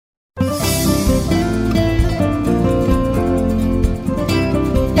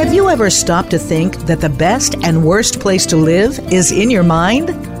ever stop to think that the best and worst place to live is in your mind?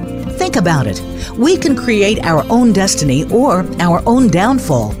 Think about it. We can create our own destiny or our own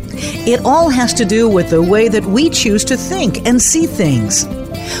downfall. It all has to do with the way that we choose to think and see things.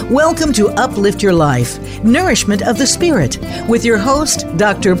 Welcome to Uplift Your Life, Nourishment of the Spirit, with your host,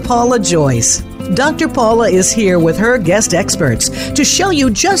 Dr. Paula Joyce. Dr. Paula is here with her guest experts to show you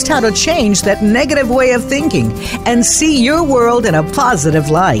just how to change that negative way of thinking and see your world in a positive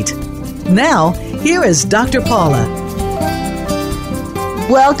light. Now, here is Dr. Paula.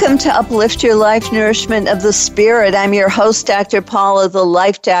 Welcome to Uplift Your Life, Nourishment of the Spirit. I'm your host, Dr. Paula, the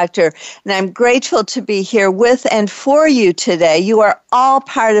Life Doctor, and I'm grateful to be here with and for you today. You are all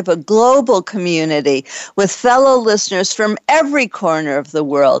part of a global community with fellow listeners from every corner of the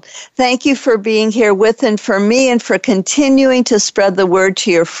world. Thank you for being here with and for me and for continuing to spread the word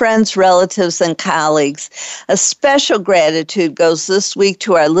to your friends, relatives, and colleagues. A special gratitude goes this week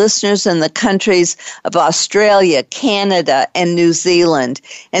to our listeners in the countries of Australia, Canada, and New Zealand,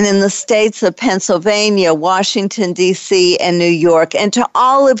 and in the states of Pennsylvania, Washington, D.C., and New York, and to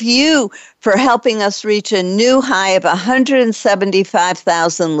all of you for helping us reach a new high of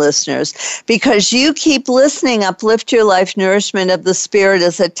 175,000 listeners. Because you keep listening, Uplift Your Life, Nourishment of the Spirit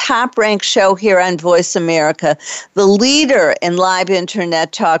is a top-ranked show here on Voice America, the leader in live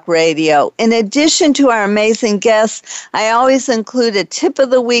internet talk radio. In addition to our amazing guests, I always include a tip of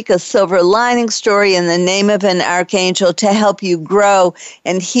the week, a silver lining story in the name of an archangel to help you grow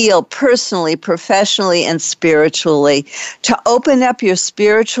and heal personally, professionally, and spiritually. To open up your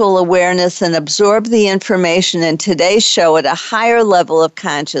spiritual awareness and absorb the information in today's show at a higher level of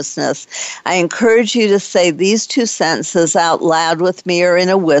consciousness, I encourage you to say these two sentences out loud with me or in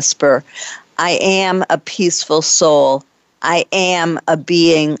a whisper. I am a peaceful soul. I am a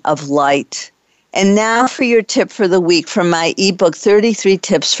being of light. And now for your tip for the week from my ebook, 33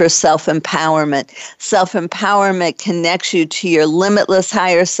 Tips for Self-Empowerment. Self-empowerment connects you to your limitless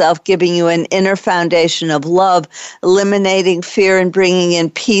higher self, giving you an inner foundation of love, eliminating fear and bringing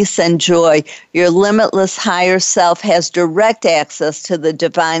in peace and joy. Your limitless higher self has direct access to the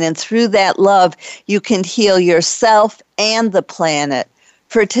divine, and through that love, you can heal yourself and the planet.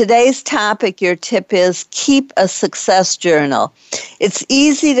 For today's topic, your tip is keep a success journal. It's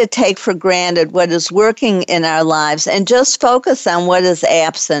easy to take for granted what is working in our lives and just focus on what is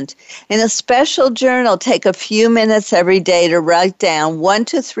absent. In a special journal, take a few minutes every day to write down 1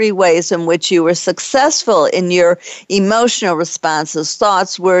 to 3 ways in which you were successful in your emotional responses,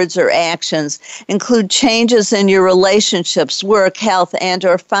 thoughts, words, or actions. Include changes in your relationships, work, health, and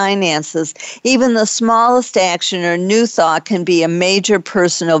or finances. Even the smallest action or new thought can be a major personal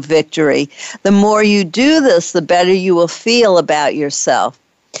victory. The more you do this, the better you will feel about yourself.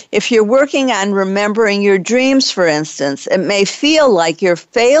 If you're working on remembering your dreams, for instance, it may feel like you're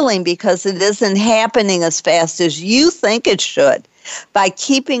failing because it isn't happening as fast as you think it should. By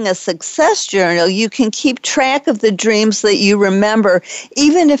keeping a success journal, you can keep track of the dreams that you remember,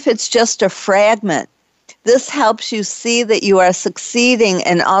 even if it's just a fragment. This helps you see that you are succeeding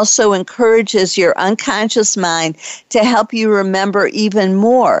and also encourages your unconscious mind to help you remember even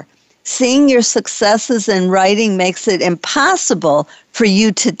more. Seeing your successes in writing makes it impossible for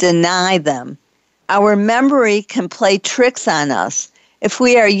you to deny them. Our memory can play tricks on us. If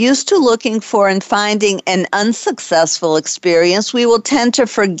we are used to looking for and finding an unsuccessful experience, we will tend to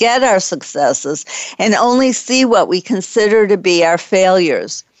forget our successes and only see what we consider to be our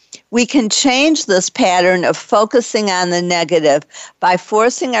failures. We can change this pattern of focusing on the negative by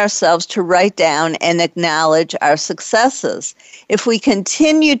forcing ourselves to write down and acknowledge our successes. If we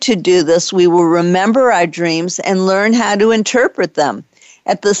continue to do this, we will remember our dreams and learn how to interpret them.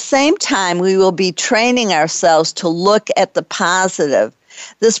 At the same time, we will be training ourselves to look at the positive.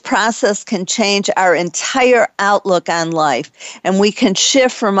 This process can change our entire outlook on life, and we can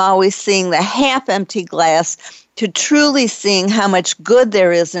shift from always seeing the half-empty glass to truly seeing how much good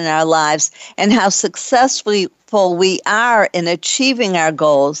there is in our lives and how successful we are in achieving our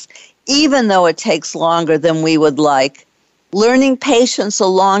goals, even though it takes longer than we would like. Learning patience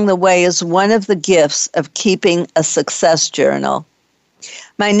along the way is one of the gifts of keeping a success journal.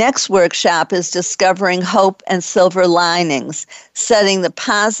 My next workshop is Discovering Hope and Silver Linings, Setting the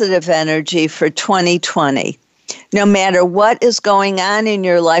Positive Energy for 2020. No matter what is going on in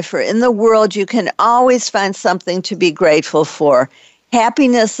your life or in the world, you can always find something to be grateful for.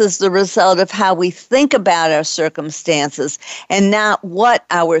 Happiness is the result of how we think about our circumstances and not what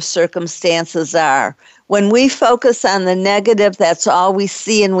our circumstances are. When we focus on the negative, that's all we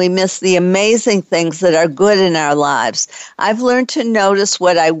see, and we miss the amazing things that are good in our lives. I've learned to notice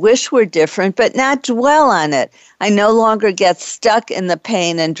what I wish were different, but not dwell on it. I no longer get stuck in the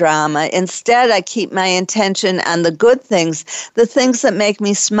pain and drama. Instead, I keep my attention on the good things, the things that make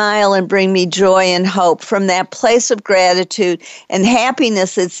me smile and bring me joy and hope. From that place of gratitude and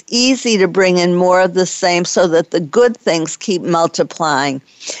happiness, it's easy to bring in more of the same so that the good things keep multiplying.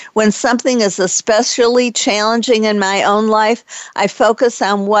 When something is especially challenging in my own life, I focus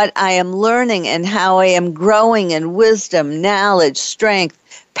on what I am learning and how I am growing in wisdom, knowledge, strength,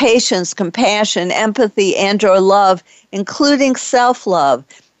 patience, compassion, empathy, and/or love, including self-love.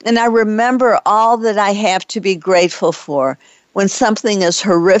 And I remember all that I have to be grateful for. When something is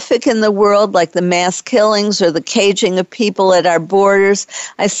horrific in the world, like the mass killings or the caging of people at our borders,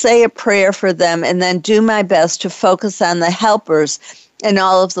 I say a prayer for them and then do my best to focus on the helpers and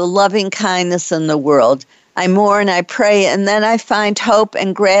all of the loving kindness in the world. I mourn, I pray, and then I find hope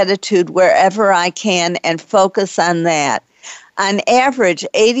and gratitude wherever I can and focus on that. On average,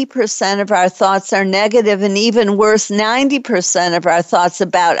 80% of our thoughts are negative, and even worse, 90% of our thoughts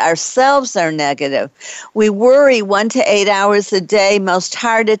about ourselves are negative. We worry 1 to 8 hours a day. Most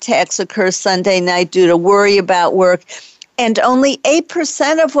heart attacks occur Sunday night due to worry about work, and only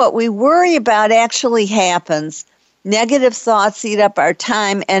 8% of what we worry about actually happens. Negative thoughts eat up our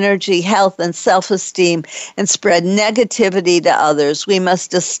time, energy, health, and self-esteem and spread negativity to others. We must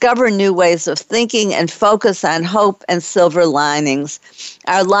discover new ways of thinking and focus on hope and silver linings.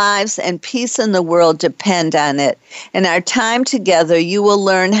 Our lives and peace in the world depend on it. In our time together, you will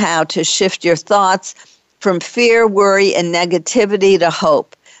learn how to shift your thoughts from fear, worry, and negativity to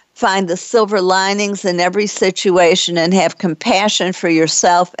hope. Find the silver linings in every situation and have compassion for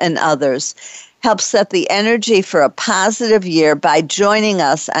yourself and others. Help set the energy for a positive year by joining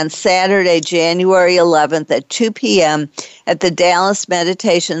us on Saturday, January 11th at 2 p.m. at the Dallas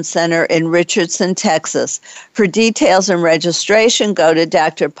Meditation Center in Richardson, Texas. For details and registration, go to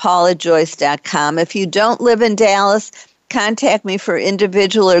drpaulajoyce.com. If you don't live in Dallas, contact me for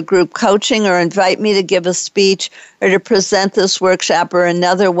individual or group coaching, or invite me to give a speech or to present this workshop or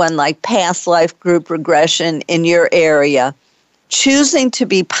another one like past life group regression in your area. Choosing to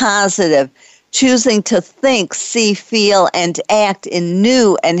be positive, choosing to think, see, feel, and act in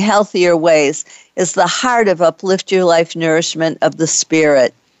new and healthier ways is the heart of Uplift Your Life Nourishment of the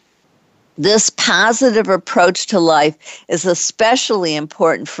Spirit. This positive approach to life is especially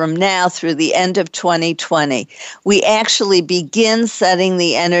important from now through the end of 2020. We actually begin setting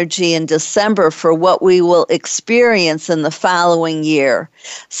the energy in December for what we will experience in the following year.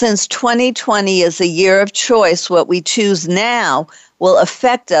 Since 2020 is a year of choice, what we choose now will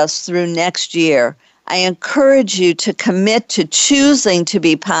affect us through next year. I encourage you to commit to choosing to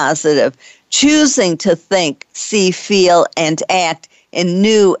be positive, choosing to think, see, feel, and act in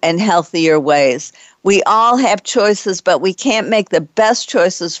new and healthier ways. We all have choices, but we can't make the best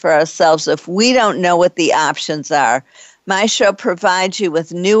choices for ourselves if we don't know what the options are. My show provides you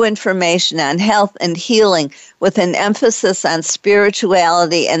with new information on health and healing with an emphasis on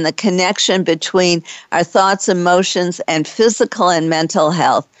spirituality and the connection between our thoughts, emotions, and physical and mental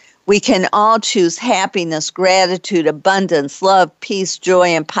health. We can all choose happiness, gratitude, abundance, love, peace, joy,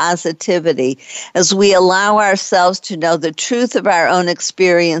 and positivity. As we allow ourselves to know the truth of our own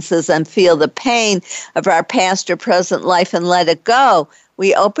experiences and feel the pain of our past or present life and let it go,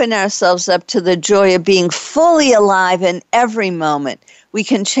 we open ourselves up to the joy of being fully alive in every moment. We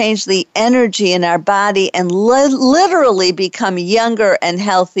can change the energy in our body and literally become younger and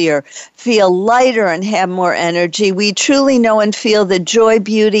healthier, feel lighter and have more energy. We truly know and feel the joy,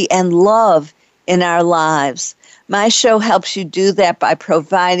 beauty, and love in our lives. My show helps you do that by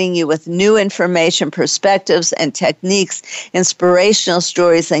providing you with new information, perspectives, and techniques, inspirational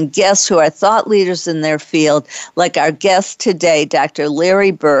stories, and guests who are thought leaders in their field, like our guest today, Dr.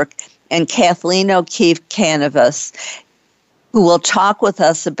 Larry Burk and Kathleen O'Keefe-Canavas, who will talk with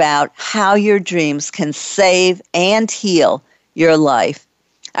us about how your dreams can save and heal your life.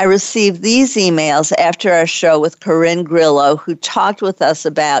 I received these emails after our show with Corinne Grillo, who talked with us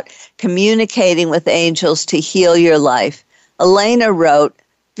about communicating with angels to heal your life. Elena wrote,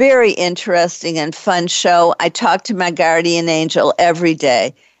 "Very interesting and fun show. I talk to my guardian angel every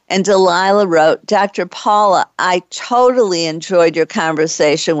day." And Delilah wrote, "Dr. Paula, I totally enjoyed your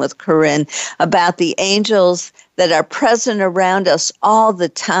conversation with Corinne about the angels that are present around us all the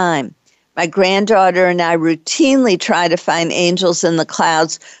time. My granddaughter and I routinely try to find angels in the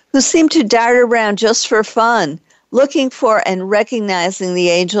clouds who seem to dart around just for fun. Looking for and recognizing the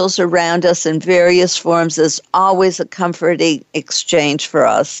angels around us in various forms is always a comforting exchange for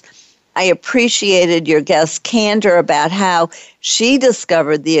us." I appreciated your guest's candor about how she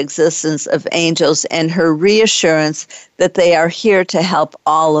discovered the existence of angels and her reassurance that they are here to help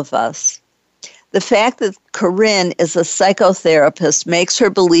all of us. The fact that Corinne is a psychotherapist makes her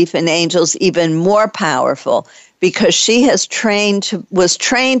belief in angels even more powerful because she was trained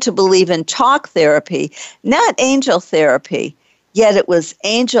to believe in talk therapy, not angel therapy. Yet it was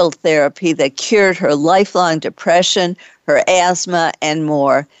angel therapy that cured her lifelong depression, her asthma, and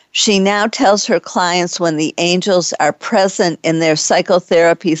more. She now tells her clients when the angels are present in their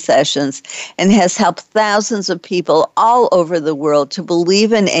psychotherapy sessions and has helped thousands of people all over the world to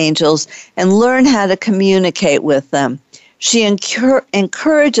believe in angels and learn how to communicate with them. She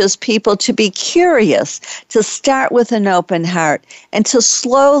encourages people to be curious, to start with an open heart, and to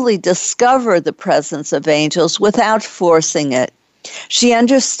slowly discover the presence of angels without forcing it. She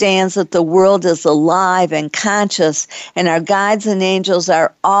understands that the world is alive and conscious, and our guides and angels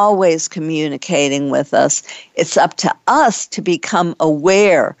are always communicating with us. It's up to us to become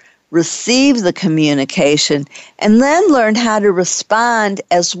aware, receive the communication, and then learn how to respond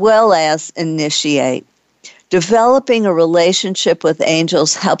as well as initiate. Developing a relationship with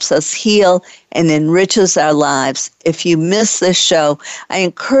angels helps us heal and enriches our lives. If you miss this show, I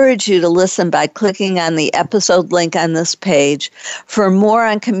encourage you to listen by clicking on the episode link on this page. For more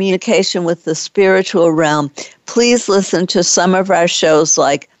on communication with the spiritual realm, please listen to some of our shows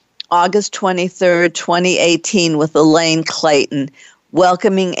like August 23rd, 2018 with Elaine Clayton,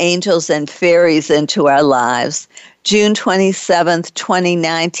 Welcoming Angels and Fairies into Our Lives. June 27th,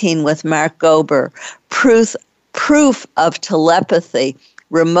 2019 with Mark Gober, Proof of Telepathy,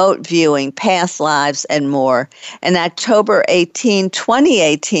 Remote Viewing, Past Lives, and more. And October 18,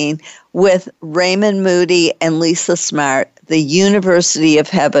 2018 with Raymond Moody and Lisa Smart, The University of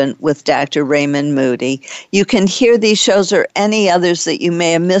Heaven with Dr. Raymond Moody. You can hear these shows or any others that you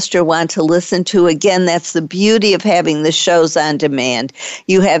may have missed or want to listen to. Again, that's the beauty of having the shows on demand.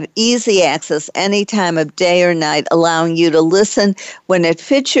 You have easy access any time of day or night, allowing you to listen when it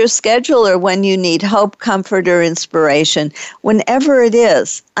fits your schedule or when you need hope, comfort, or inspiration. Whenever it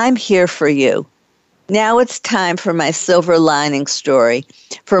is, I'm here for you. Now it's time for my silver lining story.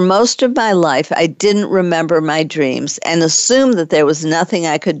 For most of my life, I didn't remember my dreams and assumed that there was nothing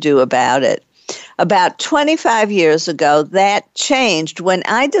I could do about it. About 25 years ago, that changed when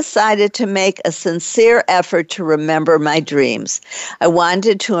I decided to make a sincere effort to remember my dreams. I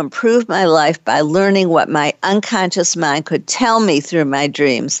wanted to improve my life by learning what my unconscious mind could tell me through my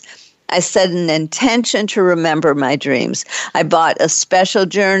dreams. I set an intention to remember my dreams. I bought a special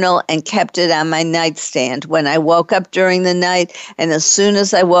journal and kept it on my nightstand when I woke up during the night, and as soon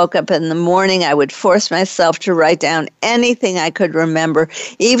as I woke up in the morning, I would force myself to write down anything I could remember,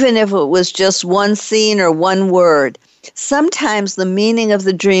 even if it was just one scene or one word. Sometimes the meaning of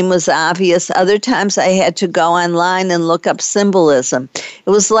the dream was obvious. Other times I had to go online and look up symbolism. It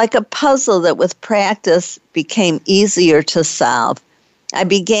was like a puzzle that with practice became easier to solve. I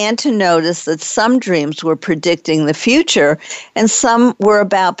began to notice that some dreams were predicting the future and some were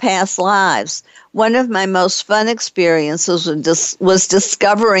about past lives. One of my most fun experiences was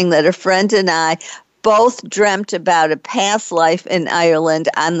discovering that a friend and I both dreamt about a past life in Ireland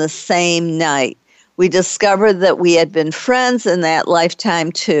on the same night. We discovered that we had been friends in that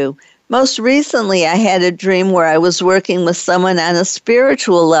lifetime too. Most recently, I had a dream where I was working with someone on a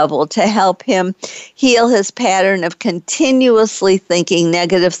spiritual level to help him heal his pattern of continuously thinking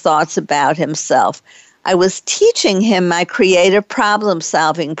negative thoughts about himself. I was teaching him my creative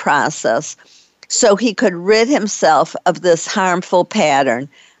problem-solving process so he could rid himself of this harmful pattern.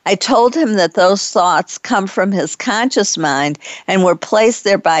 I told him that those thoughts come from his conscious mind and were placed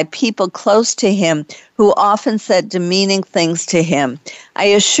there by people close to him who often said demeaning things to him. I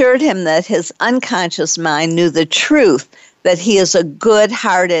assured him that his unconscious mind knew the truth, that he is a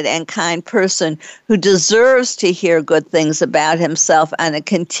good-hearted and kind person who deserves to hear good things about himself on a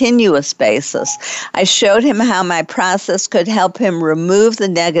continuous basis. I showed him how my process could help him remove the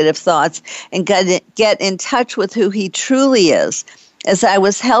negative thoughts and get in touch with who he truly is. As I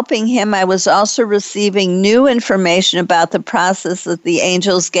was helping him, I was also receiving new information about the process that the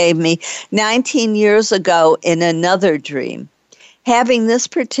angels gave me 19 years ago in another dream. Having this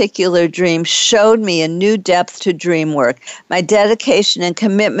particular dream showed me a new depth to dream work. My dedication and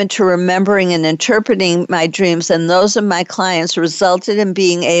commitment to remembering and interpreting my dreams and those of my clients resulted in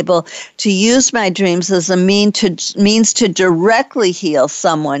being able to use my dreams as a means to directly heal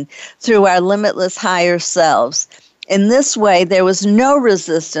someone through our limitless higher selves. In this way, there was no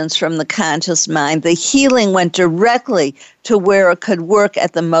resistance from the conscious mind. The healing went directly to where it could work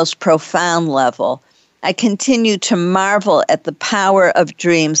at the most profound level. I continue to marvel at the power of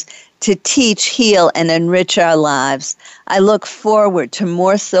dreams to teach, heal, and enrich our lives. I look forward to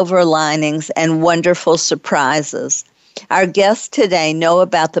more silver linings and wonderful surprises. Our guests today know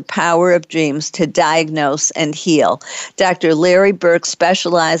about the power of dreams to diagnose and heal. Dr. Larry Burk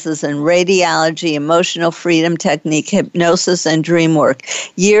specializes in radiology, emotional freedom technique, hypnosis, and dream work.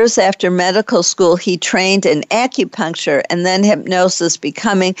 Years after medical school, he trained in acupuncture and then hypnosis,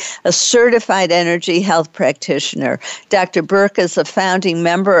 becoming a certified energy health practitioner. Dr. Burk is a founding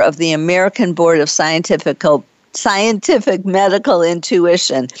member of the American Board of Scientific Medical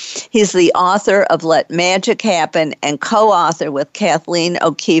Intuition. He's the author of Let Magic Happen and co-author with Kathleen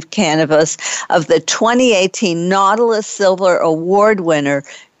O'Keefe-Canavas of the 2018 Nautilus Silver Award winner,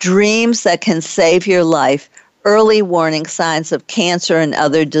 Dreams That Can Save Your Life, Early Warning Signs of Cancer and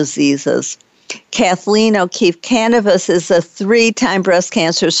Other Diseases. Kathleen O'Keefe-Canavas is a 3-time breast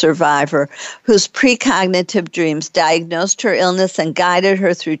cancer survivor whose precognitive dreams diagnosed her illness and guided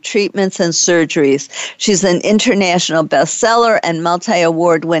her through treatments and surgeries. She's an international bestseller and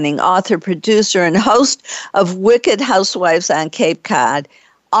multi-award-winning author, producer, and host of Wicked Housewives on Cape Cod.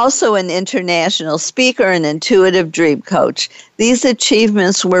 Also an international speaker and intuitive dream coach. These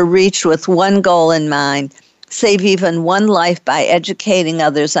achievements were reached with one goal in mind: save even one life by educating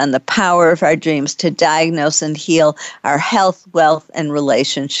others on the power of our dreams to diagnose and heal our health, wealth, and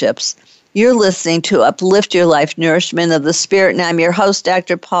relationships. You're listening to Uplift Your Life, Nourishment of the Spirit, and I'm your host,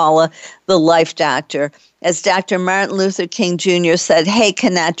 Dr. Paula, the Life Doctor. As Dr. Martin Luther King Jr. said, hate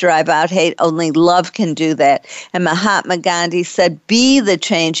cannot drive out hate, only love can do that. And Mahatma Gandhi said, be the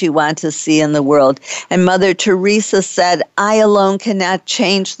change you want to see in the world. And Mother Teresa said, I alone cannot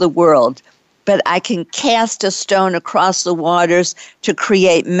change the world, but I can cast a stone across the waters to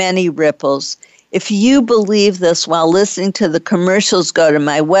create many ripples. If you believe this while listening to the commercials, go to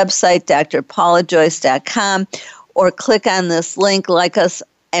my website, drpaulajoyce.com, or click on this link, like us,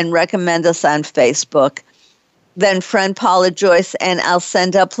 and recommend us on Facebook. Then friend Paula Joyce, and I'll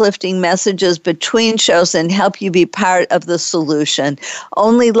send uplifting messages between shows and help you be part of the solution.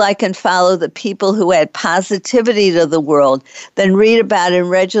 Only like and follow the people who add positivity to the world. Then read about and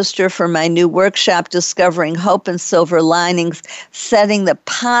register for my new workshop, Discovering Hope and Silver Linings, Setting the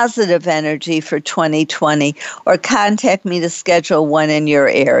Positive Energy for 2020, or contact me to schedule one in your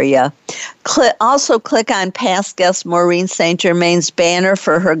area. Also click on past guest Maureen St. Germain's banner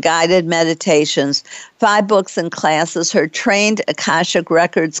for her guided meditations. 5 books and classes. Her trained Akashic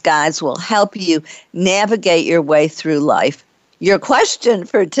Records guides will help you navigate your way through life. Your question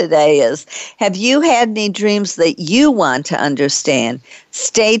for today is, have you had any dreams that you want to understand?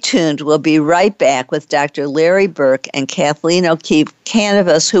 Stay tuned. We'll be right back with Dr. Larry Burk and Kathleen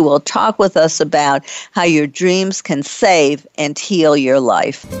O'Keefe-Canavas, who will talk with us about how your dreams can save and heal your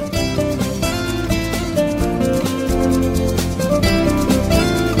life.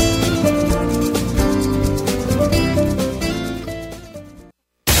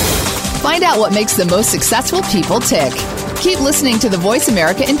 Find out what makes the most successful people tick. Keep listening to the Voice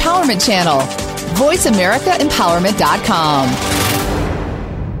America Empowerment Channel.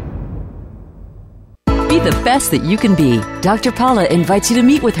 VoiceAmericaEmpowerment.com. Be the best that you can be. Dr. Paula invites you to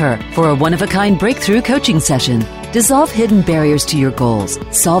meet with her for a one-of-a-kind breakthrough coaching session. Dissolve hidden barriers to your goals,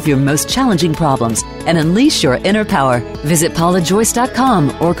 solve your most challenging problems, and unleash your inner power. Visit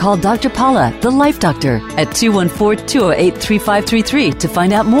paulajoyce.com or call Dr. Paula, the Life Doctor, at 214-208-3533 to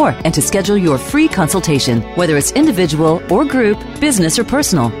find out more and to schedule your free consultation. Whether it's individual or group, business or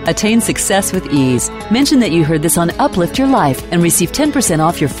personal, attain success with ease. Mention that you heard this on Uplift Your Life and receive 10%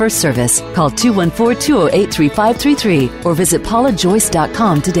 off your first service. Call 214-208-3533 or visit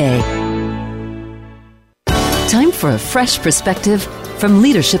paulajoyce.com today. Time for a fresh perspective. From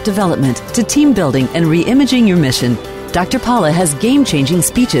leadership development to team building and re-imaging your mission, Dr. Paula has game-changing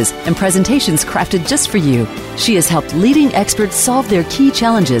speeches and presentations crafted just for you. She has helped leading experts solve their key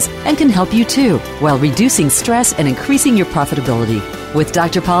challenges and can help you too, while reducing stress and increasing your profitability. With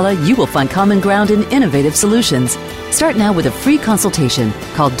Dr. Paula, you will find common ground and innovative solutions. Start now with a free consultation.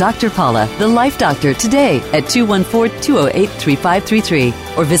 Call Dr. Paula, the Life Doctor, today at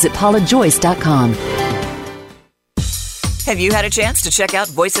 214-208-3533 or visit paulajoyce.com. Have you had a chance to check out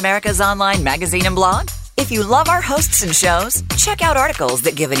Voice America's online magazine and blog? If you love our hosts and shows, check out articles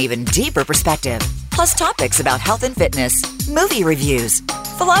that give an even deeper perspective, plus topics about health and fitness, movie reviews,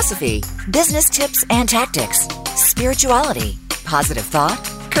 philosophy, business tips and tactics, spirituality, positive thought,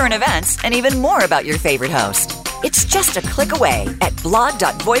 current events, and even more about your favorite host. It's just a click away at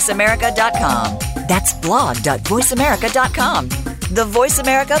blog.voiceamerica.com. That's blog.voiceamerica.com. The Voice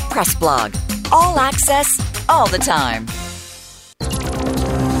America Press Blog. All access, all the time.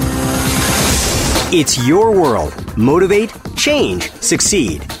 It's your world. Motivate, change,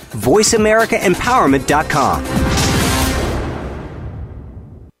 succeed. VoiceAmericaEmpowerment.com.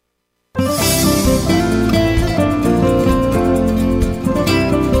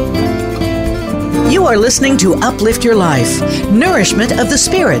 You are listening to Uplift Your Life, Nourishment of the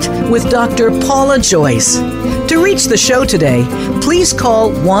Spirit with Dr. Paula Joyce. To reach the show today, please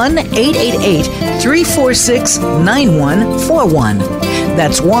call 1-888-346-9141.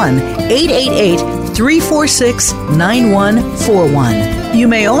 That's 1-888-346-9141. You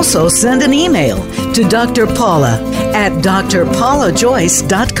may also send an email to Dr. Paula at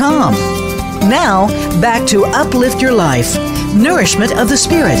drpaulajoyce.com. Now, back to Uplift Your Life, Nourishment of the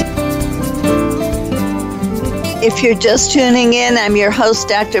Spirit. If you're just tuning in, I'm your host,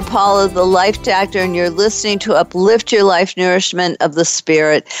 Dr. Paula, the Life Doctor, and you're listening to Uplift Your Life, Nourishment of the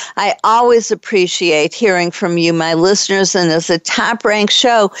Spirit. I always appreciate hearing from you, my listeners, and as a top-ranked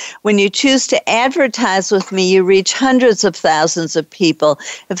show, when you choose to advertise with me, you reach hundreds of thousands of people.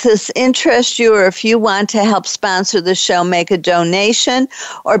 If this interests you or if you want to help sponsor the show, make a donation,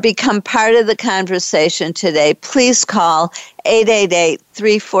 or become part of the conversation today, please call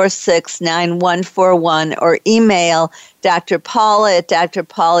 888-346-9141 or email Dr. Paula at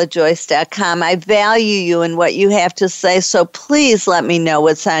drpaulajoyce.com. I value you and what you have to say, so please let me know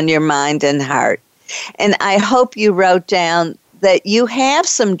what's on your mind and heart. And I hope you wrote down that you have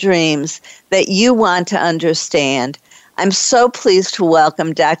some dreams that you want to understand. I'm so pleased to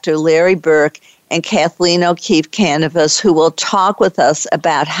welcome Dr. Larry Burk and Kathleen O'Keefe-Canavas, who will talk with us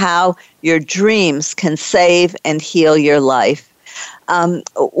about how your dreams can save and heal your life.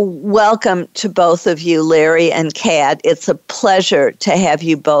 Welcome to both of you, Larry and Kat. It's a pleasure to have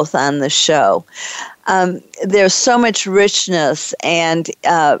you both on the show. There's so much richness and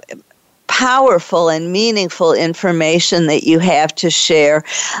powerful and meaningful information that you have to share.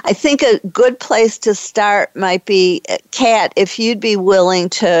 I think a good place to start might be, Kat, if you'd be willing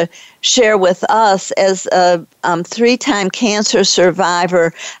to share with us as a three-time cancer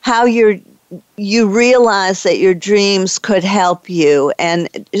survivor how you realize that your dreams could help you, and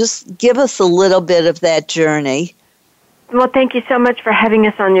just give us a little bit of that journey. Well, thank you so much for having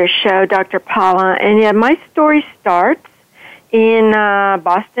us on your show, Dr. Paula. And yeah, my story starts in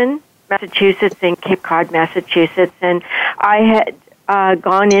Boston, Massachusetts, and Cape Cod, Massachusetts, and I had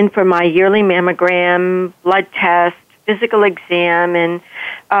gone in for my yearly mammogram, blood test, physical exam, and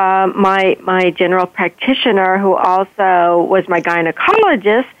my general practitioner, who also was my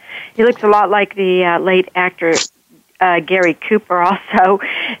gynecologist, he looks a lot like the late actor Gary Cooper, also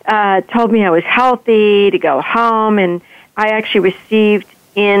told me I was healthy to go home, and I actually received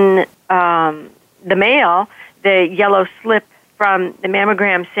in the mail the yellow slip from the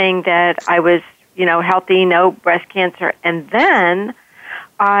mammogram saying that I was, healthy, no breast cancer. And then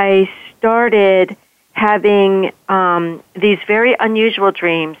I started having these very unusual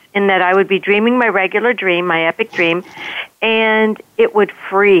dreams, in that I would be dreaming my regular dream, my epic dream, and it would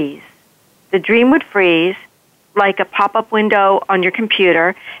freeze. The dream would freeze like a pop-up window on your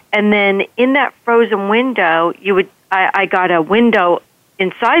computer, and then in that frozen window, I got a window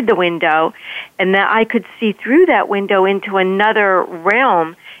inside the window, and that I could see through that window into another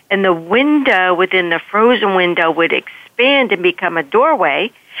realm, and the window within the frozen window would expand and become a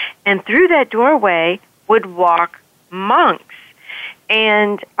doorway, and through that doorway would walk monks.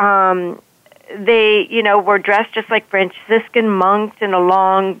 And they, were dressed just like Franciscan monks in a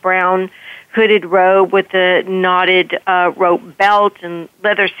long brown hooded robe with a knotted rope belt and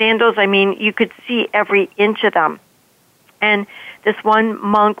leather sandals. I mean, you could see every inch of them. And this one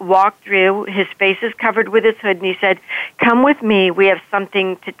monk walked through, his face is covered with his hood, and he said, "Come with me, we have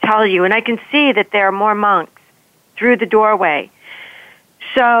something to tell you." And I can see that there are more monks through the doorway.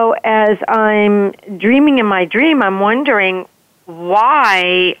 So as I'm dreaming in my dream, I'm wondering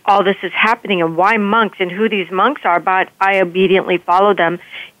why all this is happening and why monks and who these monks are, but I obediently follow them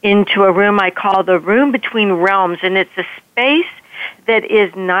into a room I call the room between realms, and it's a space that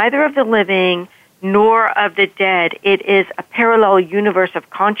is neither of the living nor of the dead. It is a parallel universe of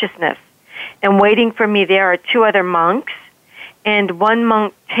consciousness. And waiting for me there are two other monks, and one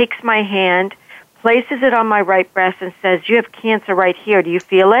monk takes my hand, places it on my right breast, and says, "You have cancer right here. Do you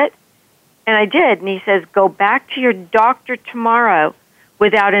feel it?" And I did. And he says, "Go back to your doctor tomorrow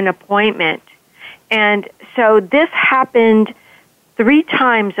without an appointment." And so this happened 3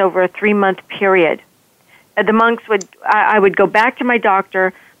 times over a 3-month period. The monks I would go back to my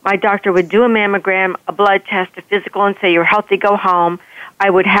doctor. My doctor would do a mammogram, a blood test, a physical, and say, "You're healthy, go home." I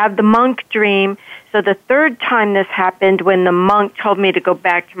would have the monk dream. So the 3rd time this happened, when the monk told me to go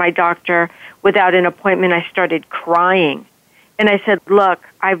back to my doctor without an appointment, I started crying. And I said, "Look,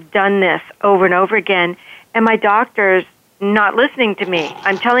 I've done this over and over again, and my doctors not listening to me.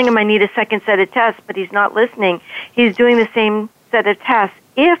 I'm telling him I need a second set of tests, but he's not listening. He's doing the same set of tests.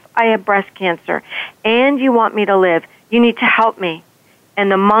 If I have breast cancer and you want me to live, you need to help me. And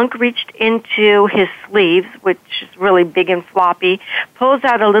the monk reached into his sleeves, which is really big and floppy, pulls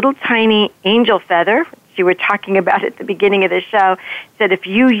out a little tiny angel feather. You were talking about at the beginning of the show. Said, if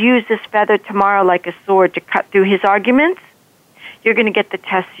you use this feather tomorrow like a sword to cut through his arguments, you're going to get the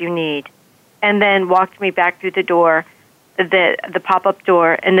tests you need. And then walked me back through the door, the pop-up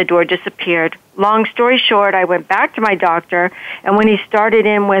door, and the door disappeared. Long story short, I went back to my doctor, and when he started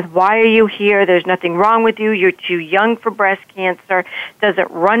in with, why are you here? There's nothing wrong with you. You're too young for breast cancer. Does it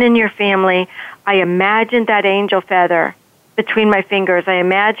run in your family? I imagined that angel feather between my fingers. I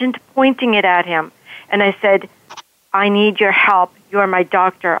imagined pointing it at him. And I said, I need your help. You're my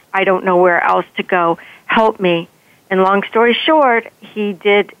doctor. I don't know where else to go. Help me. And long story short, he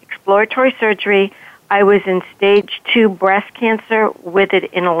did exploratory surgery. I was in stage 2 breast cancer with it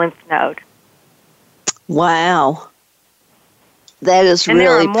in a lymph node. Wow. That is and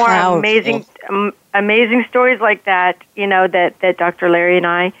really powerful. And there are more amazing stories like that, that Dr. Larry and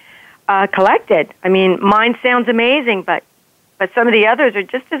I collected. I mean, mine sounds amazing, but some of the others are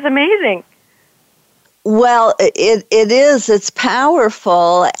just as amazing. Well, it is. It's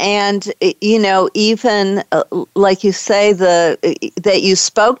powerful, and even like you say, that you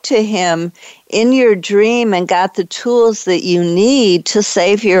spoke to him in your dream and got the tools that you need to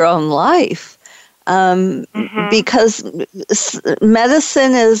save your own life. Because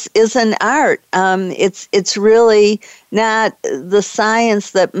medicine is an art. It's really not the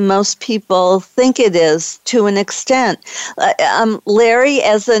science that most people think it is to an extent. Larry,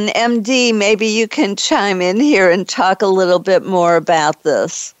 as an MD, maybe you can chime in here and talk a little bit more about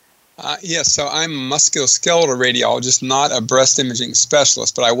this. Yes, so I'm a musculoskeletal radiologist, not a breast imaging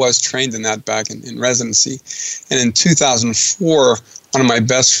specialist, but I was trained in that back in residency. And in 2004, one of my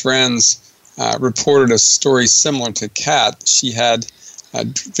best friends reported a story similar to Kat. She had a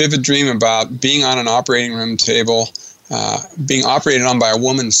vivid dream about being on an operating room table, being operated on by a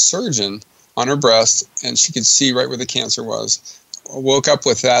woman surgeon on her breast, and she could see right where the cancer was. Woke up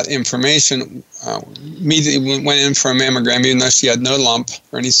with that information, immediately went in for a mammogram, even though she had no lump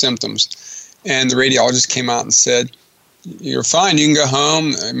or any symptoms. And the radiologist came out and said, you're fine, you can go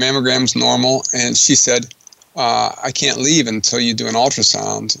home, mammogram's normal. And she said, I can't leave until you do an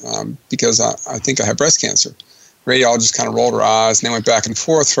ultrasound because I think I have breast cancer. Radiologist kind of rolled her eyes, and they went back and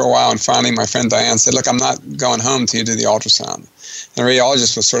forth for a while, and finally my friend Diane said, look, I'm not going home till you do the ultrasound. And the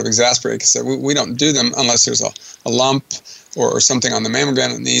radiologist was sort of exasperated because said, we don't do them unless there's a lump or something on the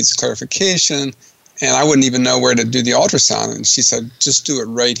mammogram that needs clarification, and I wouldn't even know where to do the ultrasound. And she said, just do it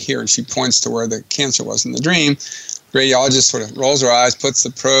right here, and she points to where the cancer was in the dream. Radiologist sort of rolls her eyes, puts the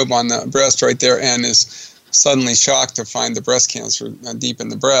probe on the breast right there, and is suddenly shocked to find the breast cancer deep in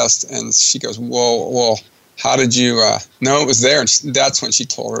the breast. And she goes, whoa, how did you know it was there? And that's when she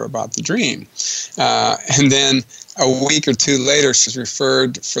told her about the dream. And then a week or two later, she's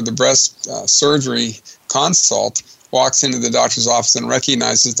referred for the breast surgery consult, walks into the doctor's office and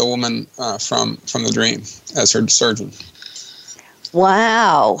recognizes the woman from the dream as her surgeon.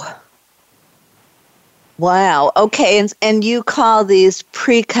 Wow. Okay, and you call these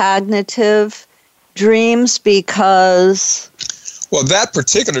precognitive dreams because? Well, that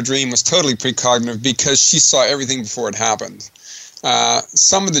particular dream was totally precognitive because she saw everything before it happened.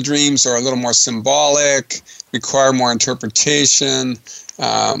 Some of the dreams are a little more symbolic, require more interpretation,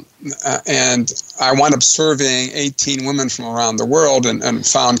 and I wound up surveying 18 women from around the world and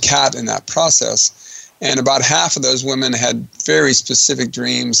found Kat in that process. And about half of those women had very specific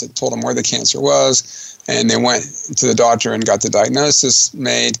dreams that told them where the cancer was, and they went to the doctor and got the diagnosis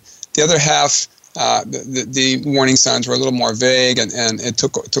made. The other half, the warning signs were a little more vague, and it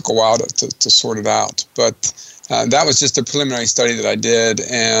took a while to sort it out. But that was just a preliminary study that I did,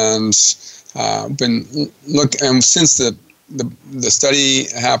 and since the study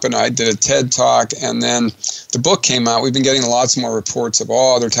happened, I did a TED Talk, and then the book came out. We've been getting lots more reports of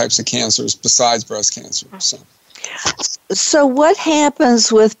all other types of cancers besides breast cancer. So what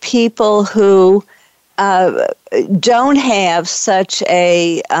happens with people who don't have such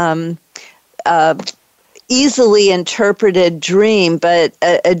a easily interpreted dream, but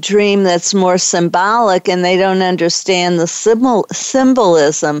a dream that's more symbolic, and they don't understand the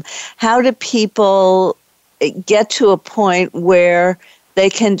symbolism? How do people get to a point where they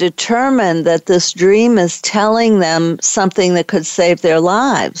can determine that this dream is telling them something that could save their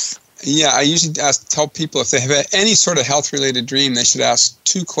lives? Yeah, I usually tell people if they have any sort of health-related dream, they should ask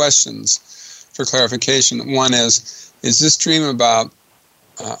 2 questions for clarification. One is this dream about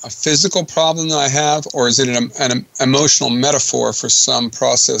a physical problem that I have, or is it an emotional metaphor for some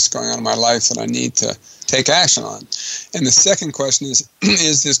process going on in my life that I need to take action on? And the second question is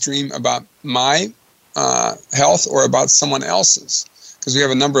this dream about my health or about someone else's? Because we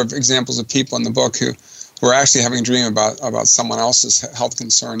have a number of examples of people in the book who are actually having a dream about someone else's health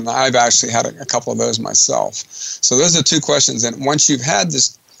concern, and I've actually had a couple of those myself. So those are two questions, and once you've had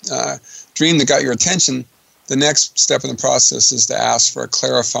this dream that got your attention, the next step in the process is to ask for a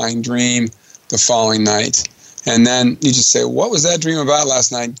clarifying dream the following night. And then you just say, what was that dream about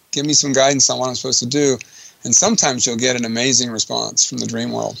last night? Give me some guidance on what I'm supposed to do. And sometimes you'll get an amazing response from the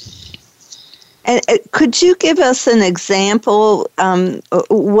dream world. And could you give us an example,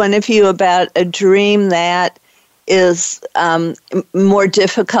 one of you, about a dream that is more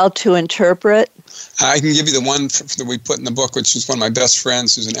difficult to interpret? I can give you the one that we put in the book, which is one of my best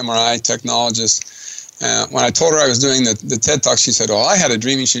friends who's an MRI technologist. When I told her I was doing the TED Talk, she said, well, I had a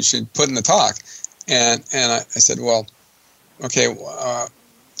dream you should put in the talk. And I said, well, okay,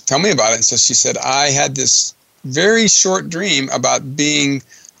 tell me about it. And so she said, I had this very short dream about being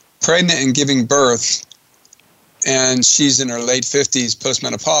pregnant and giving birth, and she's in her late 50s,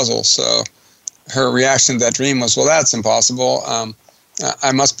 postmenopausal. So her reaction to that dream was, well, that's impossible.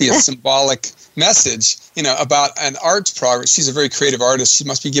 I must be a symbolic message, about an arts progress. She's a very creative artist. She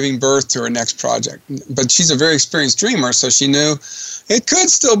must be giving birth to her next project. But she's a very experienced dreamer, so she knew it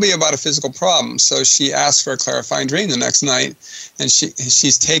could still be about a physical problem. So she asked for a clarifying dream the next night, and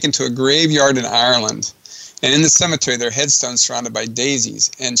she's taken to a graveyard in Ireland. And in the cemetery, there are headstones surrounded by daisies.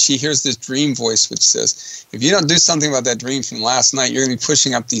 And she hears this dream voice which says, if you don't do something about that dream from last night, you're going to be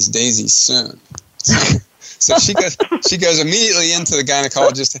pushing up these daisies soon. So she goes immediately into the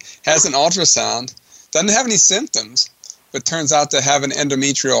gynecologist, has an ultrasound, doesn't have any symptoms, but turns out to have an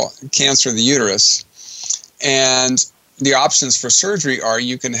endometrial cancer of the uterus. And the options for surgery are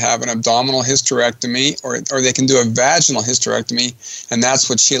you can have an abdominal hysterectomy or they can do a vaginal hysterectomy, and that's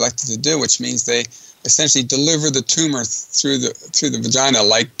what she elected to do, which means they essentially deliver the tumor through the vagina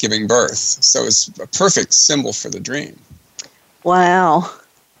like giving birth. So it's a perfect symbol for the dream. Wow.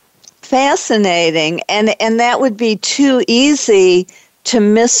 Fascinating. And that would be too easy to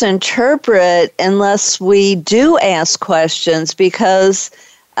misinterpret unless we do ask questions, because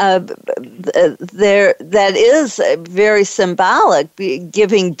that is very symbolic.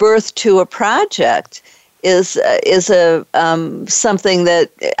 Giving birth to a project is a something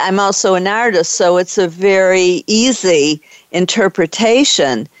that I'm also an artist, so it's a very easy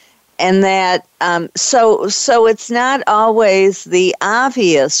interpretation, and that so it's not always the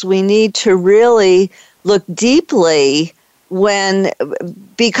obvious. We need to really look deeply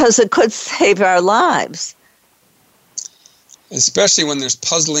because it could save our lives. Especially when there's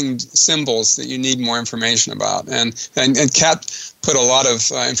puzzling symbols that you need more information about. And Kat put a lot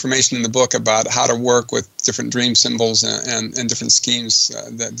of information in the book about how to work with different dream symbols and different schemes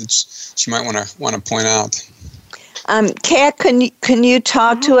that she might want to point out. Kat, can you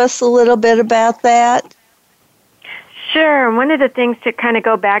talk to us a little bit about that? Sure. And one of the things, to kind of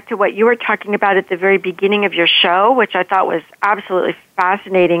go back to what you were talking about at the very beginning of your show, which I thought was absolutely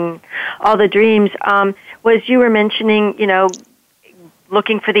fascinating, all the dreams, was you were mentioning,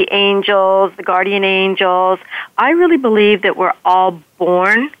 looking for the angels, the guardian angels. I really believe that we're all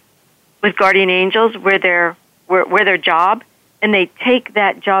born with guardian angels where their job, and they take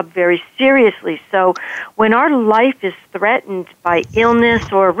that job very seriously. So when our life is threatened by illness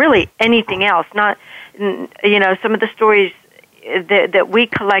or really anything else, not, some of the stories that we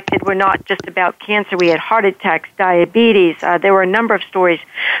collected were not just about cancer. We had heart attacks, diabetes. There were a number of stories.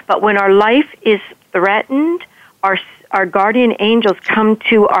 But when our life is threatened, our guardian angels come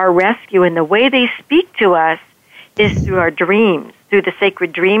to our rescue, and the way they speak to us is through our dreams, through the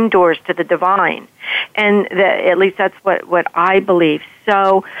sacred dream doors to the divine. And at least that's what I believe.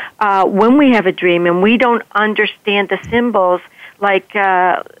 So when we have a dream and we don't understand the symbols, like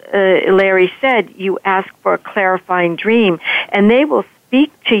Larry said, you ask for a clarifying dream, and they will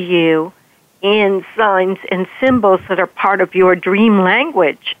speak to you in signs and symbols that are part of your dream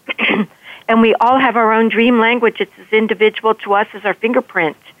language. And we all have our own dream language. It's as individual to us as our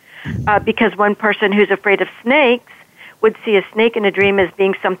fingerprint. Because one person who's afraid of snakes would see a snake in a dream as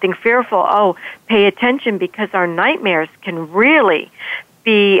being something fearful. Oh, pay attention, because our nightmares can really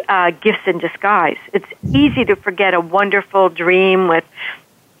be gifts in disguise. It's easy to forget a wonderful dream with,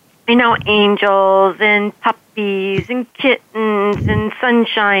 angels and puppies and kittens and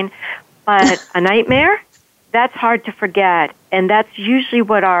sunshine. But a nightmare, that's hard to forget. And that's usually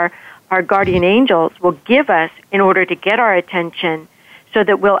what our guardian angels will give us in order to get our attention, so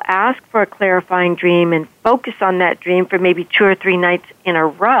that we'll ask for a clarifying dream and focus on that dream for maybe 2 or 3 nights in a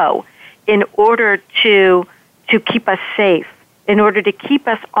row in order to keep us safe, in order to keep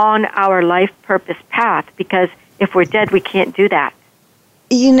us on our life purpose path, because if we're dead, we can't do that.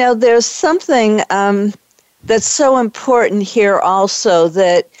 You know, there's something that's so important here also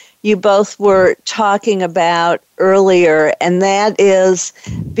that you both were talking about earlier, and that is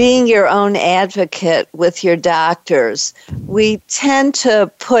being your own advocate with your doctors. We tend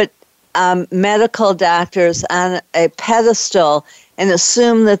to put medical doctors on a pedestal and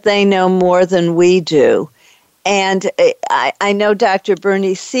assume that they know more than we do. And I know Dr.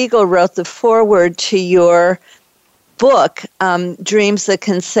 Bernie Siegel wrote the foreword to your book, Dreams That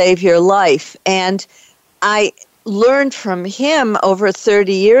Can Save Your Life. And I learned from him over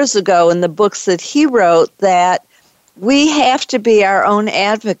 30 years ago in the books that he wrote that we have to be our own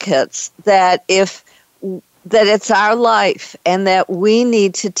advocates, that it's our life and that we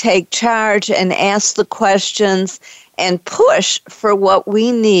need to take charge and ask the questions and push for what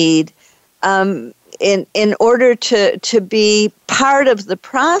we need in order to be part of the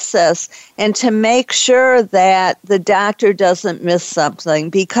process and to make sure that the doctor doesn't miss something,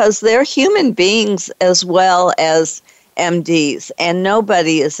 because they're human beings as well as MDs, and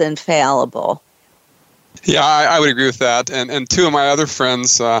nobody is infallible. Yeah, I would agree with that. And 2 of my other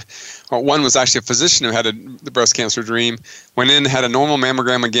friends, one was actually a physician who had the breast cancer dream, went in, had a normal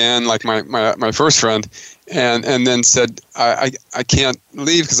mammogram again, like my first friend, and then said, I can't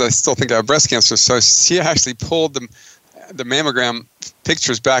leave because I still think I have breast cancer. So she actually pulled the mammogram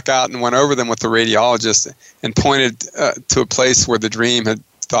pictures back out and went over them with the radiologist and pointed to a place where the dream had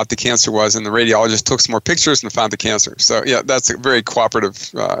thought the cancer was, and the radiologist took some more pictures and found the cancer. So yeah, that's a very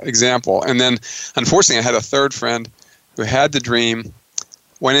cooperative example. And then unfortunately I had a third friend who had the dream,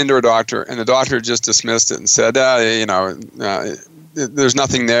 went into her doctor, and the doctor just dismissed it and said, there's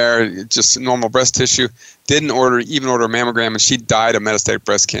nothing there, just normal breast tissue. Didn't even order a mammogram, and she died of metastatic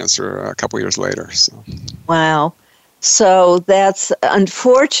breast cancer a couple years later. So. Wow. So that's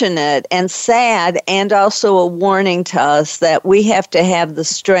unfortunate and sad, and also a warning to us that we have to have the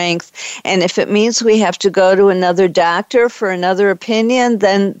strength. And if it means we have to go to another doctor for another opinion,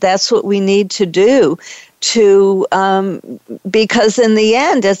 then that's what we need to do because in the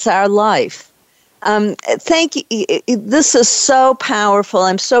end, it's our life. Thank you. This is so powerful.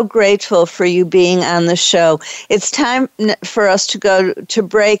 I'm so grateful for you being on the show. It's time for us to go to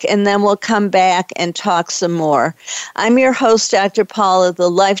break, and then we'll come back and talk some more. I'm your host, Dr. Paula, the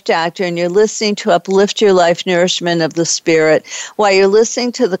Life Doctor, and you're listening to Uplift Your Life, Nourishment of the Spirit. While you're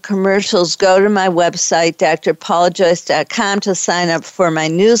listening to the commercials, go to my website, drpaulajoyce.com, to sign up for my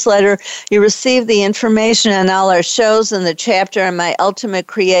newsletter. You receive the information on all our shows and the chapter on my ultimate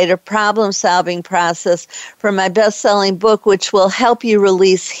creative problem-solving process for my best-selling book, which will help you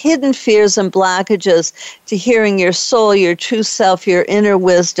release hidden fears and blockages to hearing your soul, your true self, your inner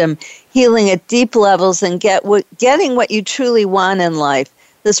wisdom, healing at deep levels, and getting what you truly want in life.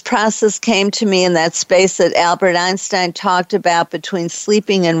 This process came to me in that space that Albert Einstein talked about between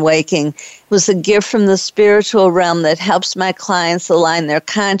sleeping and waking. It was a gift from the spiritual realm that helps my clients align their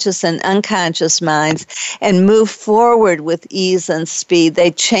conscious and unconscious minds and move forward with ease and speed. They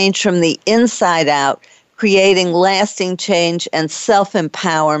change from the inside out, creating lasting change and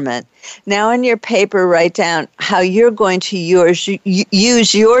self-empowerment. Now in your paper, write down how you're going to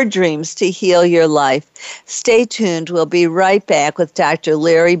use your dreams to heal your life. Stay tuned. We'll be right back with Dr.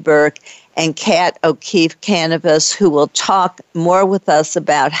 Larry Burk and Kat O'Keefe Canavas, who will talk more with us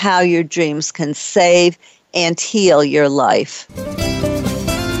about how your dreams can save and heal your life.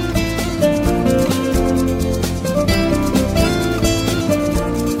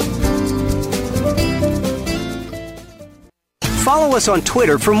 Follow us on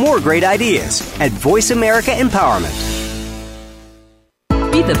Twitter for more great ideas at Voice America Empowerment.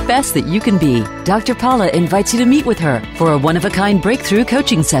 Be the best that you can be. Dr. Paula invites you to meet with her for a one-of-a-kind breakthrough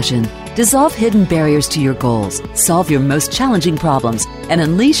coaching session. Dissolve hidden barriers to your goals, solve your most challenging problems, and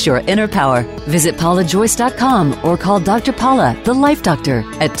unleash your inner power. Visit paulajoyce.com or call Dr. Paula, the Life Doctor,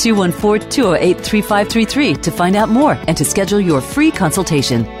 at 214-208-3533 to find out more and to schedule your free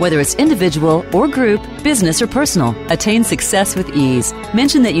consultation. Whether it's individual or group, business or personal, attain success with ease.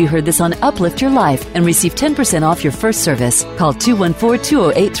 Mention that you heard this on Uplift Your Life and receive 10% off your first service. Call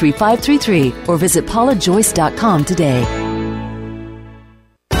 214-208-3533 or visit paulajoyce.com today.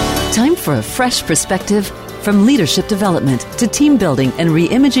 Time for a fresh perspective. From leadership development to team building and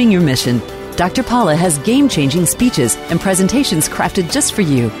re-imaging your mission, Dr. Paula has game-changing speeches and presentations crafted just for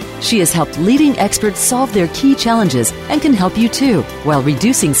you. She has helped leading experts solve their key challenges and can help you too, while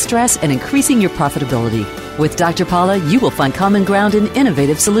reducing stress and increasing your profitability. With Dr. Paula, you will find common ground and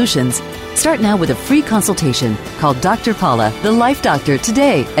innovative solutions. Start now with a free consultation. Call Dr. Paula, the Life Doctor,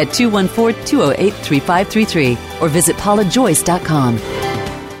 today at 214-208-3533 or visit paulajoyce.com.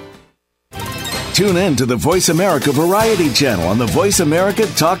 Tune in to the Voice America Variety channel on the Voice America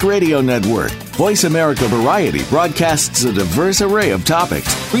Talk Radio Network. Voice America Variety broadcasts a diverse array of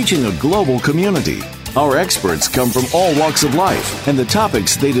topics, reaching a global community. Our experts come from all walks of life, and the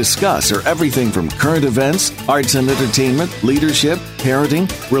topics they discuss are everything from current events, arts and entertainment, leadership, parenting,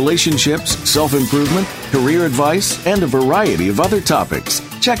 relationships, self-improvement, career advice, and a variety of other topics.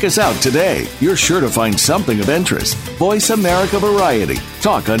 Check us out today. You're sure to find something of interest. Voice America Variety.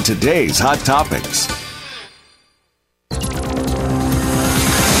 Talk on today's hot topics.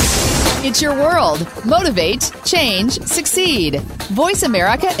 It's your world. Motivate, change, succeed.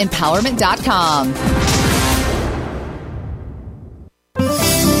 VoiceAmericaEmpowerment.com.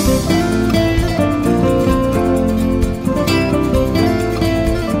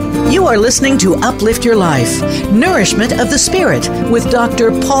 You are listening to Uplift Your Life, Nourishment of the Spirit with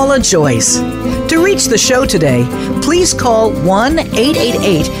Dr. Paula Joyce. To reach the show today, please call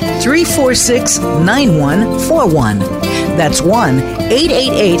 1-888-346-9141. That's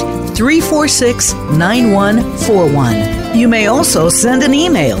 1-888-346-9141. You may also send an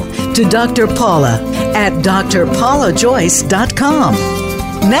email to Dr. Paula at drpaulajoyce.com.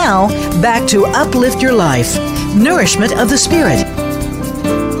 Now, back to Uplift Your Life, Nourishment of the Spirit.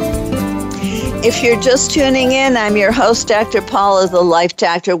 If you're just tuning in, I'm your host, Dr. Paula, the Life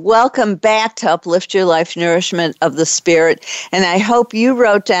Doctor. Welcome back to Uplift Your Life, Nourishment of the Spirit. And I hope you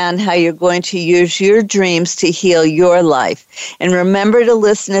wrote down how you're going to use your dreams to heal your life. And remember to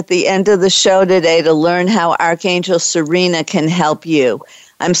listen at the end of the show today to learn how Archangel Serena can help you.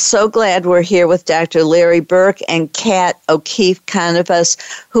 I'm so glad we're here with Dr. Larry Burk and Kat O'Keefe-Canavas,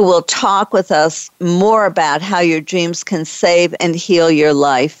 who will talk with us more about how your dreams can save and heal your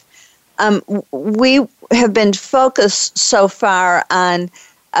life. We have been focused so far on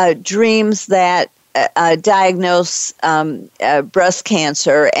dreams that diagnose breast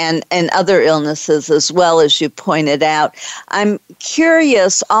cancer and other illnesses as well, as you pointed out. I'm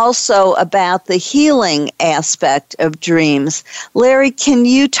curious also about the healing aspect of dreams. Larry, can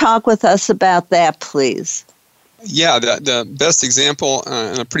you talk with us about that, please? Yeah, the best example,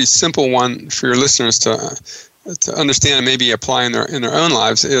 and a pretty simple one for your listeners to understand and maybe apply in their own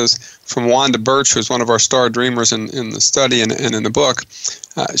lives, is from Wanda Birch, who's one of our star dreamers in the study and in the book.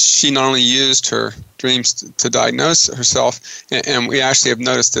 She not only used her dreams to diagnose herself, and we actually have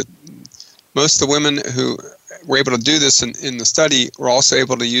noticed that most of the women who were able to do this in the study were also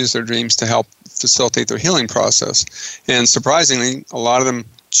able to use their dreams to help facilitate their healing process. And surprisingly, a lot of them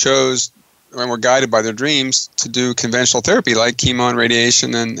chose and were guided by their dreams to do conventional therapy like chemo and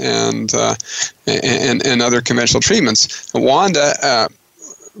radiation and other conventional treatments. And Wanda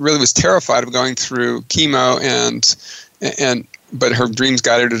really was terrified of going through chemo but her dreams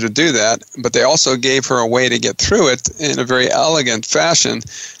guided her to do that. But they also gave her a way to get through it in a very elegant fashion.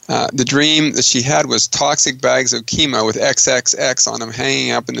 The dream that she had was toxic bags of chemo with XXX on them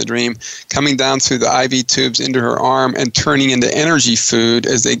hanging up in the dream, coming down through the IV tubes into her arm and turning into energy food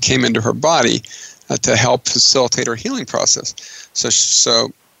as they came into her body to help facilitate her healing process. So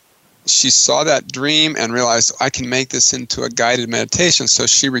she saw that dream and realized, I can make this into a guided meditation. So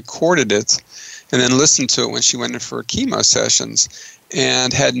she recorded it and then listened to it when she went in for chemo sessions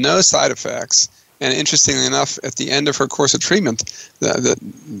and had no side effects. And interestingly enough, at the end of her course of treatment, the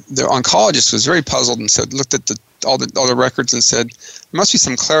oncologist was very puzzled and looked at all the records and said, there must be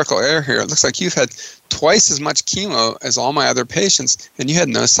some clerical error here. It looks like you've had twice as much chemo as all my other patients, and you had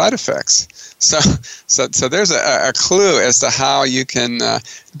no side effects. So there's a clue as to how you can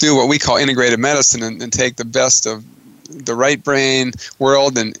do what we call integrated medicine and take the best of the right brain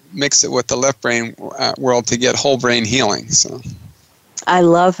world and mix it with the left brain world to get whole brain healing. So I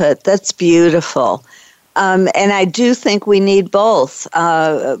love it. That's beautiful. And I do think we need both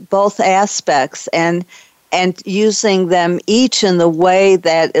aspects and using them each in the way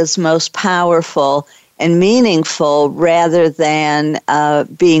that is most powerful and meaningful rather than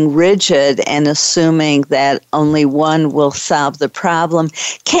being rigid and assuming that only one will solve the problem.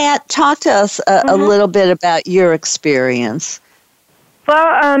 Kat, talk to us a little bit about your experience.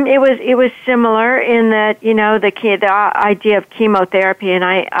 Well, it was similar in that, the idea of chemotherapy, and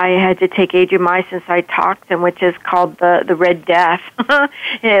I had to take Adriamycin cytoxin, which is called the Red Death.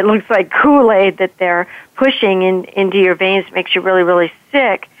 It looks like Kool-Aid that they're pushing into your veins, makes you really, really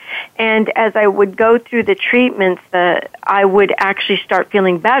sick. And as I would go through the treatments, I would actually start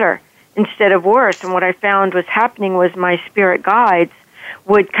feeling better instead of worse. And what I found was happening was my spirit guides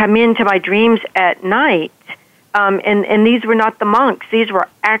would come into my dreams at night. And these were not the monks. These were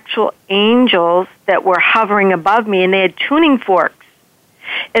actual angels that were hovering above me, and they had tuning forks.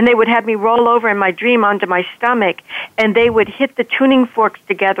 And they would have me roll over in my dream onto my stomach, and they would hit the tuning forks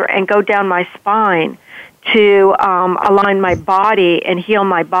together and go down my spine to align my body and heal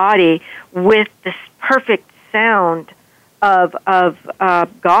my body with this perfect sound of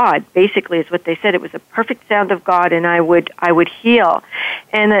God. Basically, is what they said. It was a perfect sound of God, and I would heal.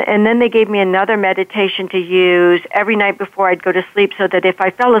 And then they gave me another meditation to use every night before I'd go to sleep, so that if I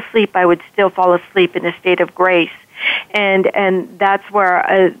fell asleep, I would still fall asleep in a state of grace. And that's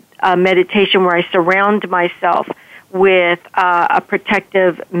where a meditation where I surround myself with a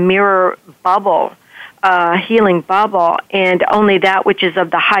protective mirror bubble, healing bubble, and only that which is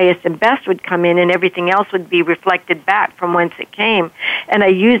of the highest and best would come in, and everything else would be reflected back from whence it came. And I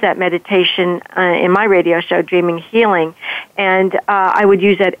use that meditation in my radio show, Dreaming Healing, and I would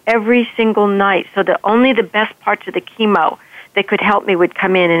use that every single night, so that only the best parts of the chemo that could help me would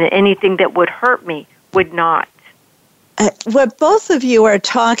come in, and anything that would hurt me would not. What both of you are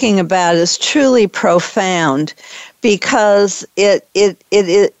talking about is truly profound, because it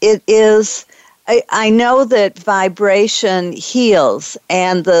is. I know that vibration heals,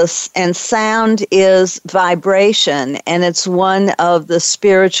 and sound is vibration, and it's one of the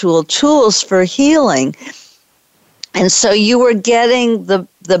spiritual tools for healing. And so you were getting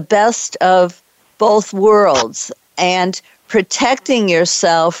the best of both worlds and protecting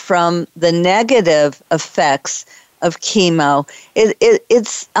yourself from the negative effects of chemo.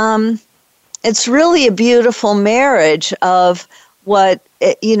 It's really a beautiful marriage of what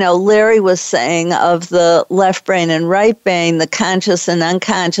Larry was saying, of the left brain and right brain, the conscious and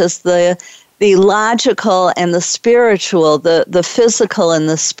unconscious, the logical and the spiritual, the physical and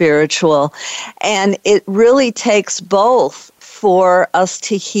the spiritual, and it really takes both for us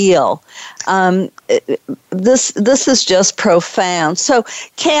to heal. This is just profound. So,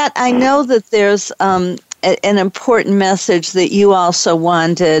 Kat, I know that there's an important message that you also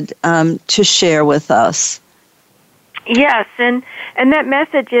wanted to share with us. Yes, and that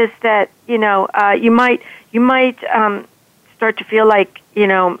message is that you might start to feel like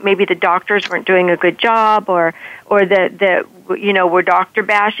maybe the doctors weren't doing a good job, or that we're doctor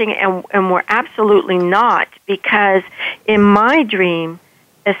bashing, and we're absolutely not, because in my dream,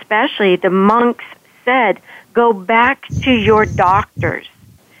 especially, the monks said, go back to your doctors.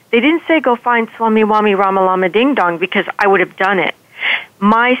 They didn't say go find Swami Wami Rama Lama Ding Dong, because I would have done it.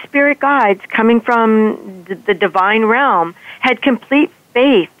 My spirit guides coming from the divine realm had complete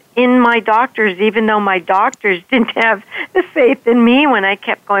faith in my doctors, even though my doctors didn't have the faith in me when I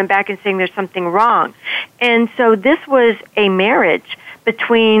kept going back and saying there's something wrong. And so this was a marriage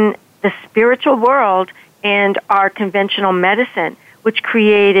between the spiritual world and our conventional medicine, which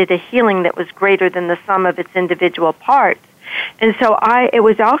created a healing that was greater than the sum of its individual parts. And so it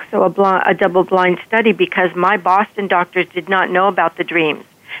was also a double-blind study, because my Boston doctors did not know about the dreams.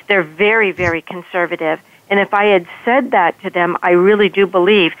 They're very, very conservative. And if I had said that to them, I really do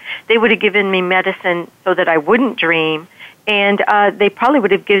believe they would have given me medicine so that I wouldn't dream, and they probably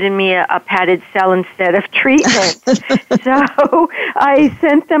would have given me a padded cell instead of treatment. So I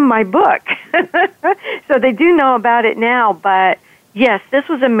sent them my book. So they do know about it now. But yes, this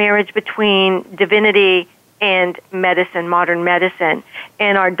was a marriage between divinity and medicine, modern medicine.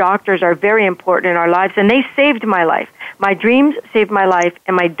 And our doctors are very important in our lives, and they saved my life. My dreams saved my life,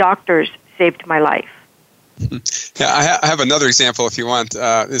 and my doctors saved my life. Yeah, I have another example if you want.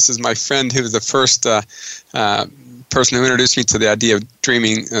 This is my friend who was the first person who introduced me to the idea of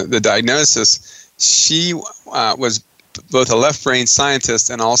dreaming, the diagnosis. She was both a left brain scientist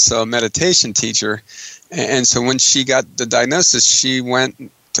and also a meditation teacher. And so when she got the diagnosis, she went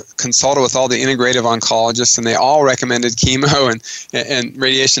to consulted with all the integrative oncologists, and they all recommended chemo and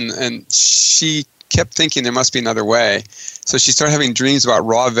radiation. And she kept thinking there must be another way. So she started having dreams about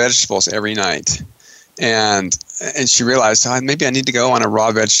raw vegetables every night. And she realized, maybe I need to go on a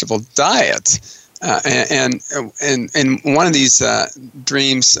raw vegetable diet. And in one of these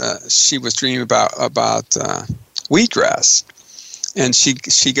dreams, she was dreaming about wheatgrass. And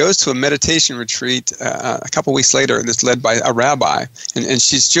she goes to a meditation retreat a couple weeks later, and it's led by a rabbi. And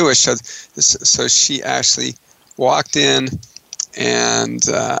she's Jewish, so she actually walked in, and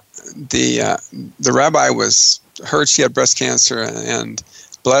the rabbi heard she had breast cancer and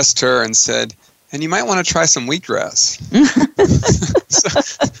blessed her and said, and you might want to try some wheatgrass. So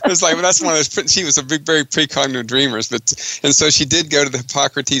it was like, well, that's one of those. She was a very precognitive dreamers, and so she did go to the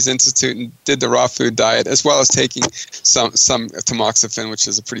Hippocrates Institute and did the raw food diet, as well as taking some tamoxifen, which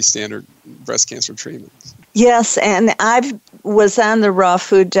is a pretty standard breast cancer treatment. Yes, and I've was on the raw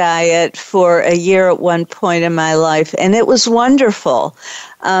food diet for a year at one point in my life, and it was wonderful.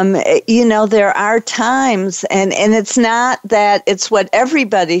 There are times, and it's not that it's what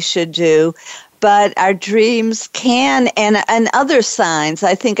everybody should do, but our dreams can, and other signs.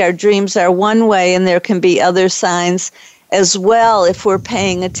 I think our dreams are one way, and there can be other signs as well, if we're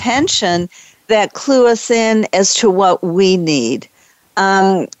paying attention, that clue us in as to what we need.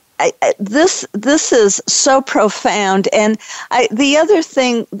 This is so profound. And the other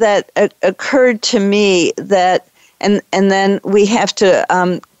thing that occurred to me that, and then we have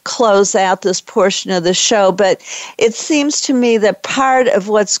to close out this portion of the show, but it seems to me that part of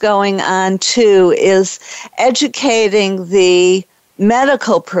what's going on too is educating the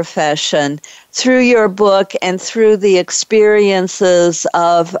medical profession through your book and through the experiences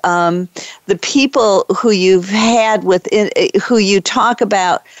of the people who you've had who you talk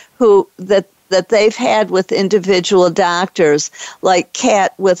about, that they've had with individual doctors, like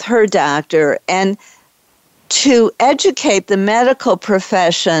Kat with her doctor, and to educate the medical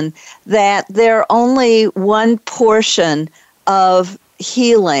profession that they're only one portion of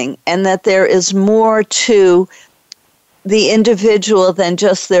healing and that there is more to the individual than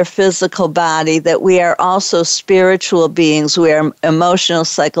just their physical body, that we are also spiritual beings. We are emotional,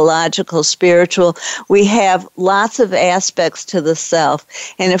 psychological, spiritual. We have lots of aspects to the self.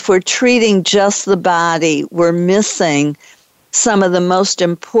 And if we're treating just the body, we're missing some of the most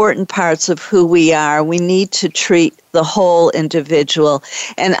important parts of who we are. We need to treat the whole individual.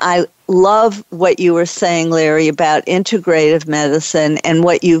 And I love what you were saying, Larry, about integrative medicine and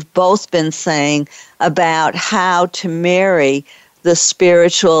what you've both been saying about how to marry the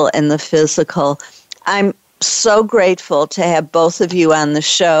spiritual and the physical. I'm so grateful to have both of you on the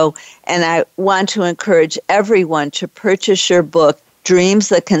show, and I want to encourage everyone to purchase your book, Dreams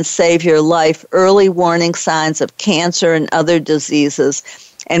That Can Save Your Life, Early Warning Signs of Cancer and Other Diseases.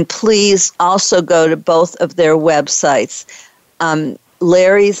 And please also go to both of their websites.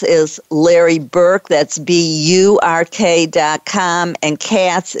 Larry's is Larry Burk, that's BURK.com, and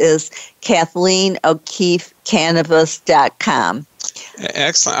Kat's is KathleenO'KeefeCannabis.com.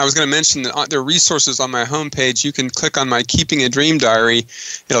 Excellent. I was going to mention that there are resources on my homepage. You can click on my Keeping a Dream Diary.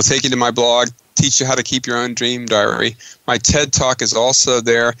 It'll take you to my blog, teach you how to keep your own dream diary. My TED Talk is also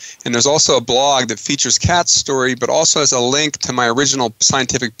there, and there's also a blog that features Kat's story, but also has a link to my original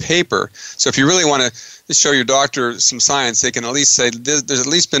scientific paper. So if you really want to show your doctor some science, they can at least say, there's at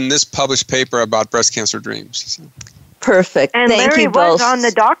least been this published paper about breast cancer dreams. So. Perfect. And Thank Larry you both. was on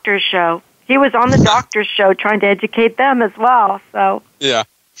the doctor's show. He was on the doctor's show trying to educate them as well. So yeah.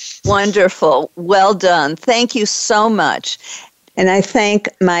 Wonderful. Well done. Thank you so much. And I thank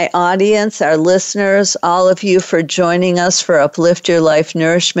my audience, our listeners, all of you for joining us for Uplift Your Life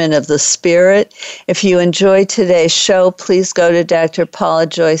Nourishment of the Spirit. If you enjoyed today's show, please go to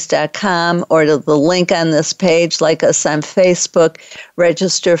drpaulajoyce.com or to the link on this page, like us on Facebook,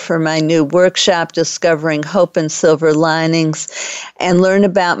 register for my new workshop, Discovering Hope and Silver Linings, and learn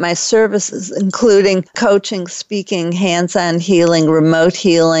about my services, including coaching, speaking, hands-on healing, remote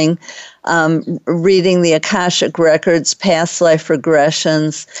healing, reading the Akashic Records, past life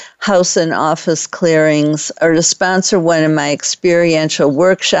regressions, house and office clearings, or to sponsor one of my experiential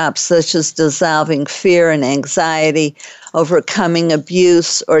workshops, such as Dissolving Fear and Anxiety, Overcoming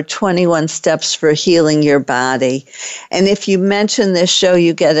Abuse, or 21 Steps for Healing Your Body. And if you mention this show,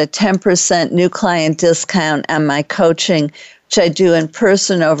 you get a 10% new client discount on my coaching, which I do in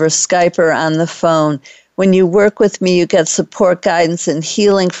person, over Skype, or on the phone. When you work with me, you get support, guidance, and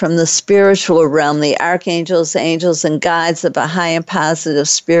healing from the spiritual realm. The archangels, angels, and guides of a high and positive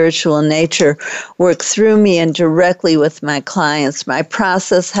spiritual nature work through me and directly with my clients. My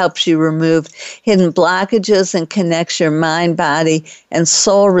process helps you remove hidden blockages and connects your mind, body, and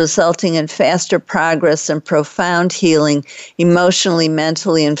soul, resulting in faster progress and profound healing emotionally,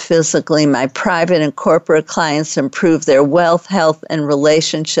 mentally, and physically. My private and corporate clients improve their wealth, health, and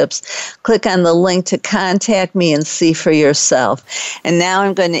relationships. Click on the link to contact me and see for yourself. And now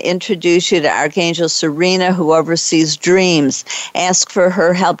I'm going to introduce you to Archangel Serena, who oversees dreams. Ask for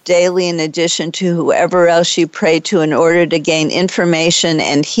her help daily in addition to whoever else you pray to in order to gain information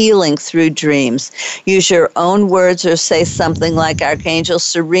and healing through dreams. Use your own words or say something like, Archangel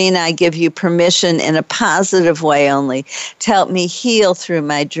Serena, I give you permission in a positive way only to help me heal through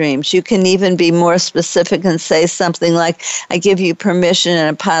my dreams. You can even be more specific and say something like, I give you permission in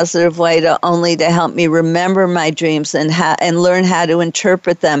a positive way to help me remove remember my dreams and learn how to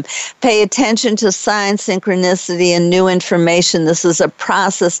interpret them. Pay attention to signs, synchronicity, and new information. This is a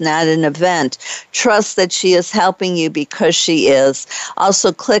process, not an event. Trust that she is helping you because she is.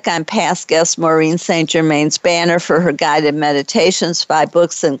 Also, click on past guest Maureen St. Germain's banner for her guided meditations, 5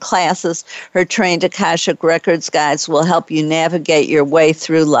 books and classes. Her trained Akashic Records guides will help you navigate your way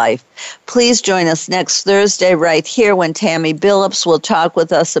through life. Please join us next Thursday right here when Tammy Billups will talk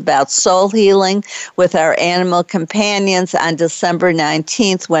with us about soul healing with our animal companions, on December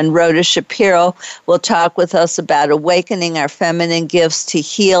 19th when Rhoda Shapiro will talk with us about awakening our feminine gifts to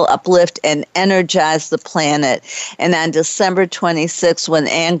heal, uplift, and energize the planet. And on December 26th when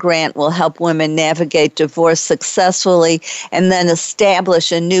Ann Grant will help women navigate divorce successfully and then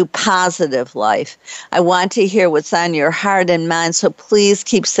establish a new positive life. I want to hear what's on your heart and mind, so please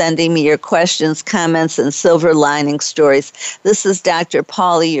keep sending me your questions, comments, and silver lining stories. This is Dr.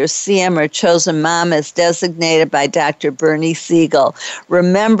 Paula, your CM or chosen mom, as designated by Dr. Bernie Siegel.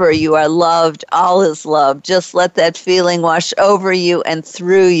 Remember, you are loved. All is love. Just let that feeling wash over you and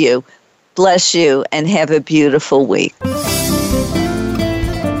through you. Bless you and have a beautiful week.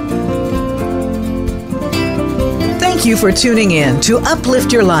 Thank you for tuning in to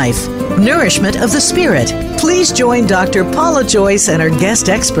Uplift Your Life, Nourishment of the Spirit. Please join Dr. Paula Joyce and her guest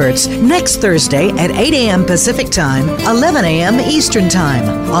experts next Thursday at 8 a.m. Pacific Time, 11 a.m. Eastern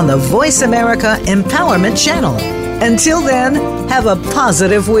Time on the Voice America Empowerment Channel. Until then, have a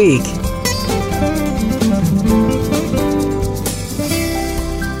positive week.